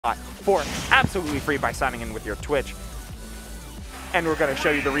for absolutely free by signing in with your Twitch. And we're going to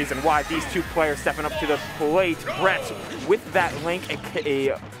show you the reason why. These two players stepping up to the plate. Brett with that Link,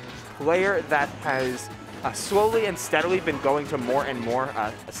 a player that has slowly and steadily been going to more and more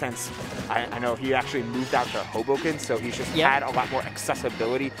since I know he actually moved out to Hoboken, so he's just had a lot more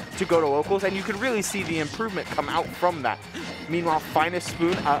accessibility to go to locals, and you can really see the improvement come out from that. Meanwhile, Finest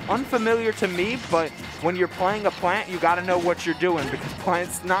Spoon, unfamiliar to me, but when you're playing a plant, you got to know what you're doing, because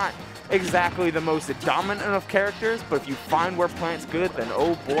Plant's not exactly the most dominant of characters, but if you find where Plant's good, then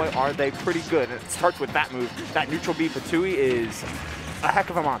oh boy, are they pretty good. And it starts with that move. That neutral B Patui is a heck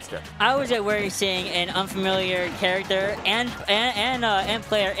of a monster. I was at where you're seeing an unfamiliar character and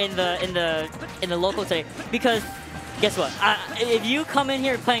player in the local today, because guess what? If you come in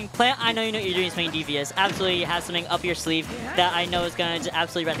here playing Plant, I know you know what you're doing is playing Devious. Absolutely have something up your sleeve that I know is going to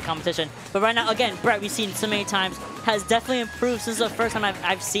absolutely wreck the competition. But right now, again, Brett, we've seen so many times, has definitely improved since the first time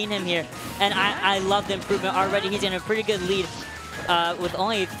I've seen him here. And I love the improvement already. He's in a pretty good lead with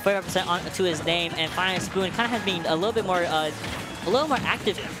only 45% to his name. And Finest Spoon kind of has been a little more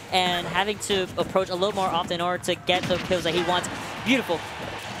active and having to approach a little more often in order to get the kills that he wants. Beautiful.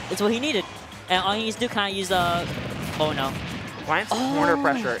 It's what he needed. And all he needs to do kind of use oh no. Plant's corner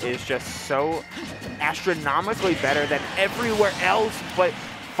pressure is just so astronomically better than everywhere else, but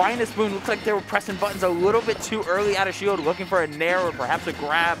Finest Spoon looks like they were pressing buttons a little bit too early out of shield, looking for a nair or perhaps a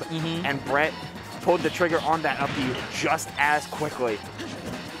grab, and Brett pulled the trigger on that up B just as quickly.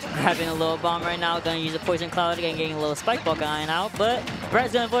 Grabbing a little bomb right now, gonna use a poison cloud again, getting a little spike ball going out, but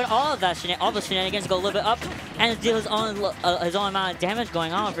Brett's gonna avoid all of that all the shenanigans, go a little bit up, and deal his own amount of damage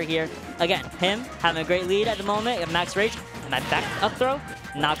going on over here. Again, him having a great lead at the moment, max rage, and that back up throw,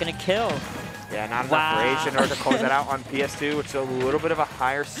 not gonna kill. Yeah, not enough rage in order to close that out on PS2, which is a little bit of a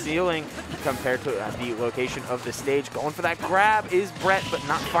higher ceiling compared to the location of the stage. Going for that grab is Brett, but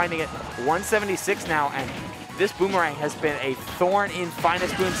not finding it. 176 now, and this boomerang has been a thorn in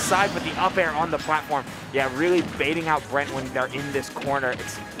Finest Spoon's side, but the up air on the platform, yeah, really baiting out Brent when they're in this corner.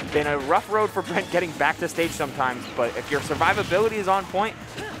 It's been a rough road for Brent getting back to stage sometimes, but if your survivability is on point,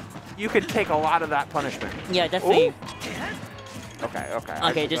 you can take a lot of that punishment. Yeah, definitely. Ooh. Okay.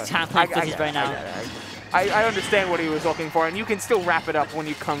 Okay, just time playing footsies right now. I understand what he was looking for, and you can still wrap it up when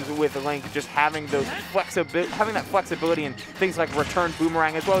you come with Link, just having those having that flexibility and things like return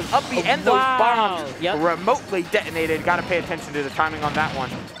boomerang as well as up B and those bombs remotely detonated. Got to pay attention to the timing on that one.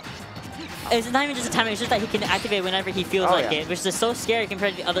 It's not even just the timing; it's just that he can activate whenever he feels like it, which is so scary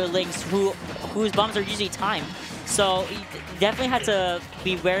compared to the other Links whose bombs are usually timed. So he definitely had to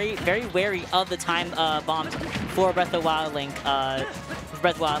be very wary of the time bombs for Breath of the Wild Link.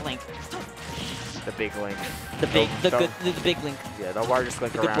 The big Link. The big Link. Yeah, the largest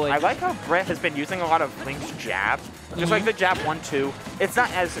Link around. I like how Brett has been using a lot of Link's jab. Just like the jab 1-2. It's not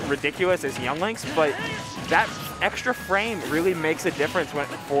as ridiculous as Young Link's, but that extra frame really makes a difference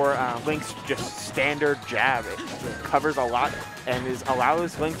for Link's just standard jab. It covers a lot and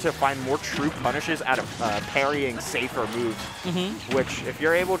allows Link to find more true punishes out of parrying safer moves. Which, if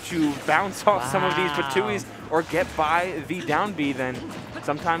you're able to bounce off some of these Patuis or get by the down B, then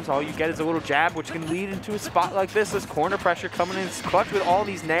sometimes all you get is a little jab, which can lead into a spot like this. This corner pressure coming in clutch with all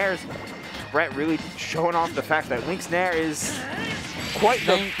these nairs. Brett really showing off the fact that Link's nair is quite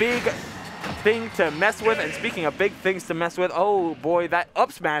the big thing to mess with. And speaking of big things to mess with, oh boy, that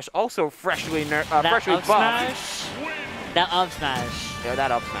up smash also freshly buffed. That up smash. Yeah,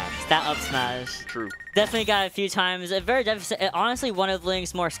 that up smash. That up smash. True. Definitely got it a few times. Very honestly, one of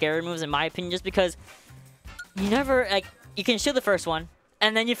Link's more scary moves in my opinion, just because you never you can shield the first one,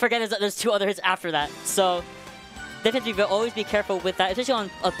 and then you forget there's two other hits after that. So definitely always be careful with that, especially on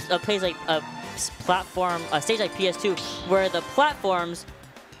a place like a stage like PS2, where the platforms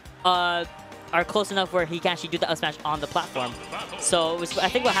are close enough where he can actually do the up smash on the platform. So I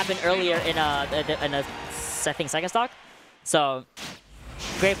think what happened earlier in a second stock. So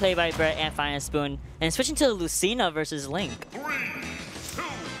great play by Brett and Finest Spoon, and switching to Lucina versus Link.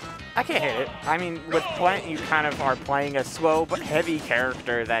 I can't hit it. I mean, with Plant, you kind of are playing a slow but heavy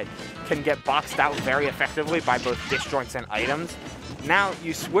character that can get boxed out very effectively by both disjoints and items. Now,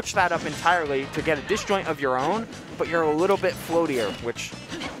 you switch that up entirely to get a disjoint of your own, but you're a little bit floatier, which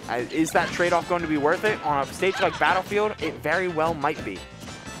is that trade-off going to be worth it? On a stage like Battlefield, it very well might be.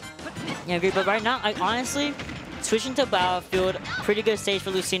 Yeah, I agree, but right now, honestly, switching to Battlefield, pretty good stage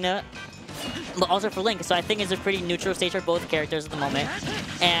for Lucina, but also for Link, so I think it's a pretty neutral stage for both characters at the moment.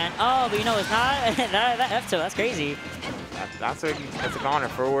 And but you know, it's not that F2. That's crazy. That's a goner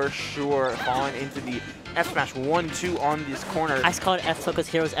for sure. Falling into the F smash 1-2 on these corners. I call it F tilt because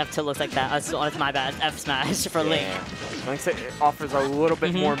Hero's F tilt looks like that. That's my bad. F smash for Link. Link offers a little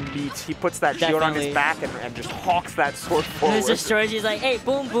bit more meat. He puts that shield on his back and just hawks that sword forward. Mr. Storage, he's like, hey,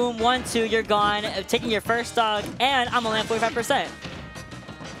 boom, boom, 1-2, you're gone. Taking your first stock, and I'm only at 45%.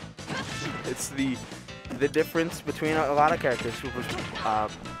 It's the difference between a lot of characters who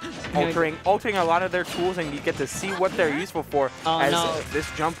altering a lot of their tools, and you get to see what they're useful for. This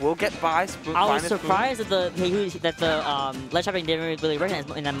jump will get by. I was surprised that the ledge hopping didn't really work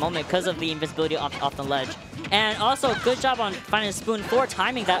in that moment because of the invisibility off the ledge. And also, good job on finding Spoon for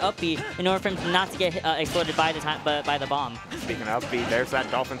timing that up B in order for him not to get exploded by the bomb. Speaking of up B, there's that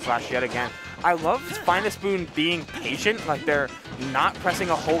Dolphin Slash yet again. I love Finest Spoon being patient, like they're not pressing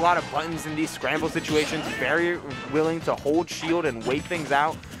a whole lot of buttons in these scramble situations, very willing to hold shield and wait things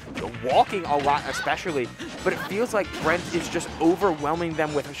out, walking a lot especially, but it feels like Brent is just overwhelming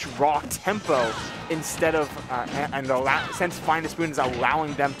them with raw tempo instead of, since Finest Spoon is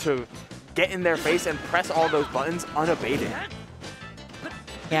allowing them to get in their face and press all those buttons unabated.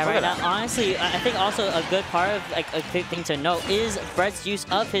 Yeah, right now, honestly, I think also a good part of, like, a big thing to note is Brett's use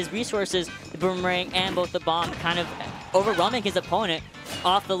of his resources, the boomerang and both the bomb, kind of overwhelming his opponent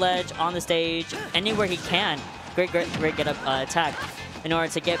off the ledge, on the stage, anywhere he can. Great get-up attack in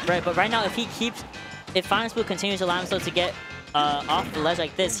order to get Brett. But right now, if Finest Spoon continues to allow himself to get off the ledge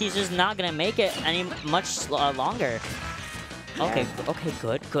like this, he's just not going to make it any much longer. Okay,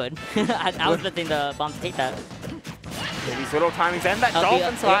 good. I was expecting the bomb to take that. These little timings and that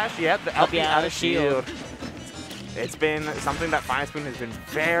Dolphin Slash, the up out of shield. It's been something that Finest Spoon has been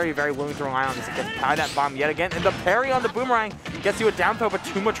very, very willing to rely on, is to get by that bomb yet again. And the parry on the boomerang gets you a down throw, but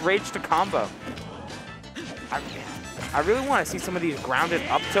too much rage to combo. I really want to see some of these grounded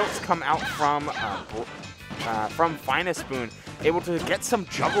up tilts come out from Finest Spoon, able to get some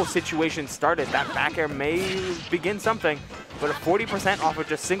juggle situations started. That back air may begin something, but a 40% off of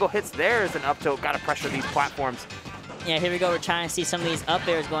just single hits there is an up tilt. Got to pressure these platforms. Yeah, here we go. We're trying to see some of these up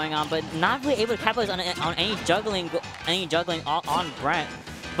airs going on, but not really able to capitalize on any juggling on Brent.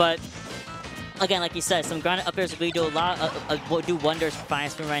 But again, like you said, some grounded up airs really do do wonders for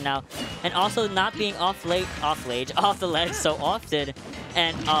Finest Spoon right now, and also not being off the ledge so often.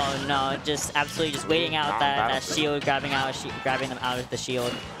 And oh no, just absolutely just waiting out that shield, grabbing them out of the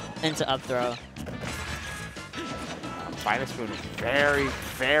shield into up throw. Finest Spoon very,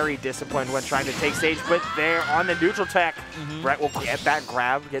 very disciplined when trying to take stage, but they're on the neutral tech. Brett will get that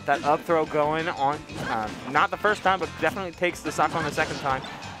grab, get that up throw going on, not the first time, but definitely takes the stock on the second time.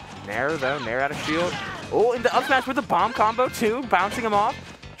 Nair though, Nair out of shield. Oh, into up smash with the bomb combo too, bouncing him off,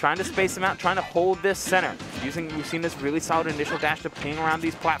 trying to space him out, trying to hold this center. We've seen this really solid initial dash to ping around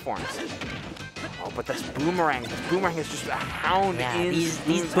these platforms. Oh, but this boomerang is just a hound in. These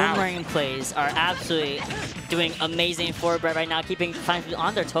boomerang plays are absolutely doing amazing for Brett right now, keeping Finest Spoon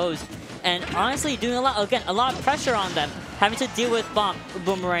on their toes, and honestly doing a lot of pressure on them, having to deal with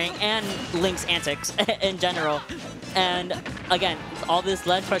boomerang and Link's antics in general. And again, all this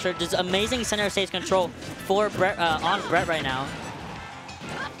ledge pressure, just amazing center stage control for Brett on Brett right now.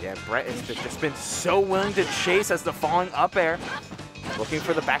 Yeah, Brett has just been so willing to chase as the falling up air. Looking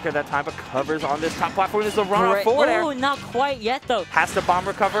for the back air that time, but covers on this top platform. Is the run-off forward air. Oh, not quite yet, though. Has to bomb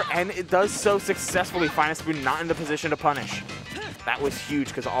recover, and it does so successfully. Finest Spoon not in the position to punish. That was huge,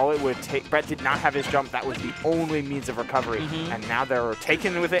 because all it would take, Brett did not have his jump. That was the only means of recovery. And now they're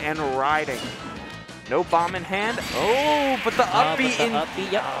taking with it and riding. No bomb in hand. Oh, but the up B in.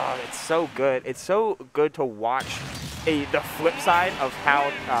 Yep. Oh, it's so good. It's so good to watch the flip side of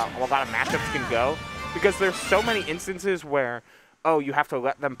how a lot of matchups can go, because there's so many instances where, oh, you have to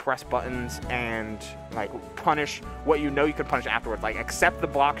let them press buttons and like punish what you know you can punish afterwards. Like accept the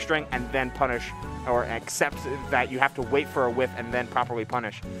block string and then punish, or accept that you have to wait for a whiff and then properly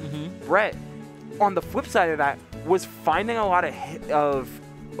punish. Brett, on the flip side of that, was finding a lot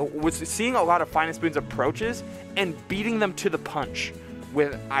was seeing a lot of Finest Spoon's approaches and beating them to the punch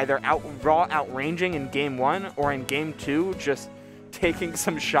with either raw outranging in game 1 or in game 2, just taking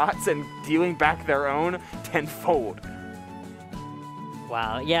some shots and dealing back their own tenfold.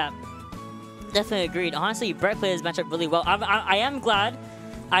 Wow, yeah, definitely agreed. Honestly, Brett played his matchup really well. I am glad.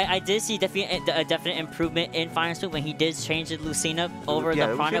 I did see a definite improvement in Finest Spoon when he did change the Lucina over the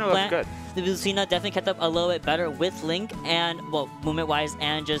Piranha plant. Good. The Lucina definitely kept up a little bit better with Link, and well, movement-wise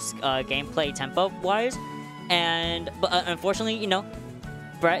and just gameplay tempo-wise. But unfortunately, you know,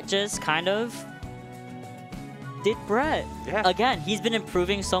 Brett just kind of did Brett. Yeah. Again, he's been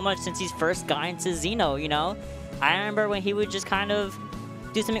improving so much since he's first got into Xeno, you know? I remember when he would just kind of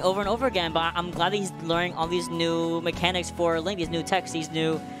do something over and over again, but I'm glad that he's learning all these new mechanics for Link, these new techs, these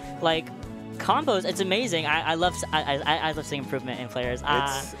new, like, combos, it's amazing. I love seeing improvement in players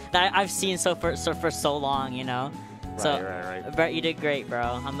that I've seen for so long, you know. Right. Brett, you did great, bro.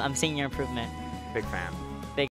 I'm seeing your improvement. Big fan.